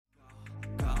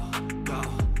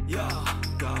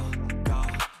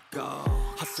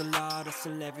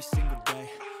hustle every single day.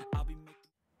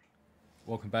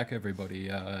 Welcome back,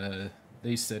 everybody.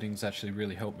 These settings actually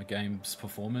really help my game's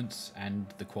performance and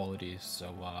the quality,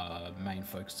 so main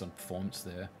focus on performance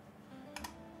there.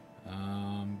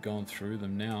 Going through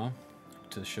them now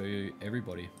to show you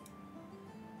everybody.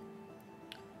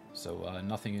 So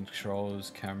nothing in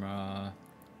controls, camera,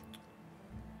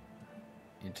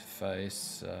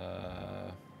 interface.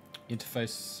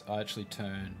 Interface, I actually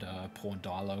turned porn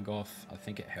dialogue off. I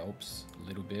think it helps a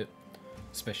little bit,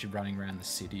 especially running around the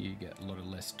city. You get a lot of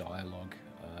less dialogue.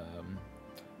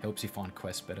 Helps you find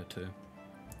quests better too.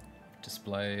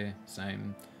 Display,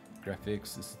 same.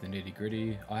 Graphics, this is the nitty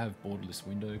gritty. I have borderless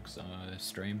window because I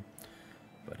stream,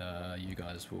 but you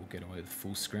guys will get away with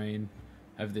full screen.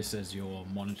 Have this as your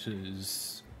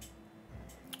monitor's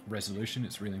resolution,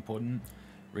 it's really important.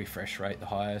 Refresh rate the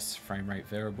highest, frame rate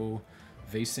variable,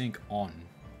 VSync on,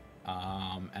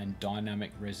 and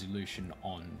dynamic resolution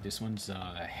on. This one's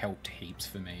helped heaps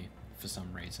for me for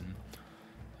some reason.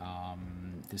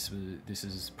 This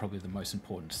is probably the most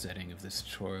important setting of this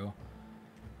tutorial.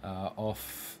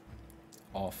 Off.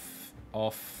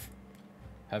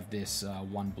 Have this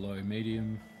one below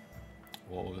medium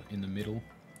or in the middle.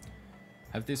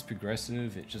 Have this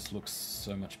progressive, it just looks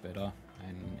so much better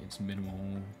and it's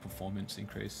minimal performance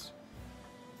increase.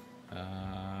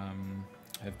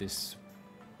 Have this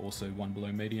also one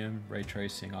below medium, ray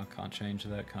tracing, I can't change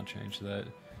that,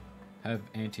 Have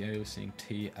anti-aliasing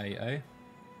TAA.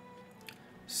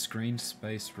 Screen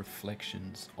space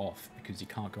reflections off because you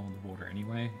can't go on the water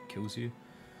anyway, it kills you.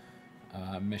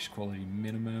 Mesh quality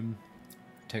minimum,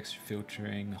 texture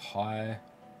filtering high,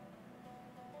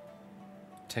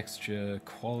 texture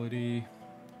quality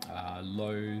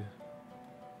low,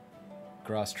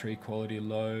 grass tree quality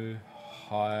low,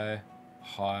 high.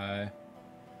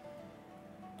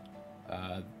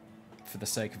 For the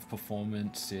sake of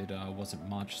performance it wasn't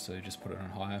much, so just put it on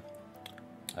high.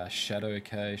 Shadow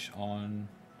cache on,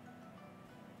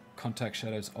 contact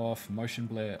shadows off, motion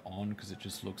blur on because it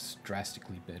just looks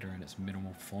drastically better and it's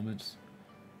minimal performance.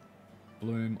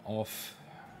 Bloom off,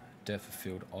 depth of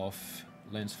field off,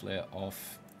 lens flare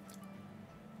off,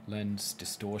 lens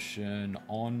distortion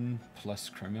on plus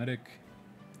chromatic,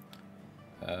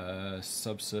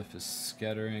 subsurface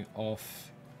scattering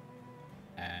off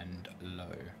and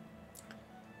low.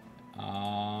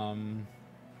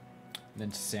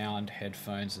 Then sound,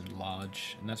 headphones and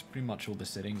large, and that's pretty much all the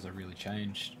settings I really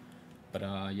changed. But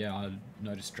yeah, I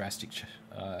noticed drastic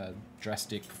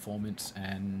performance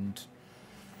and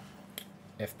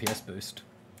FPS boost,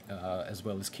 as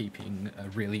well as keeping a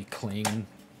really clean,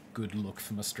 good look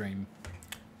for my stream.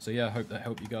 So yeah, I hope that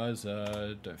helped you guys.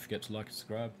 Don't forget to like and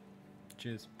subscribe.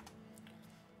 Cheers.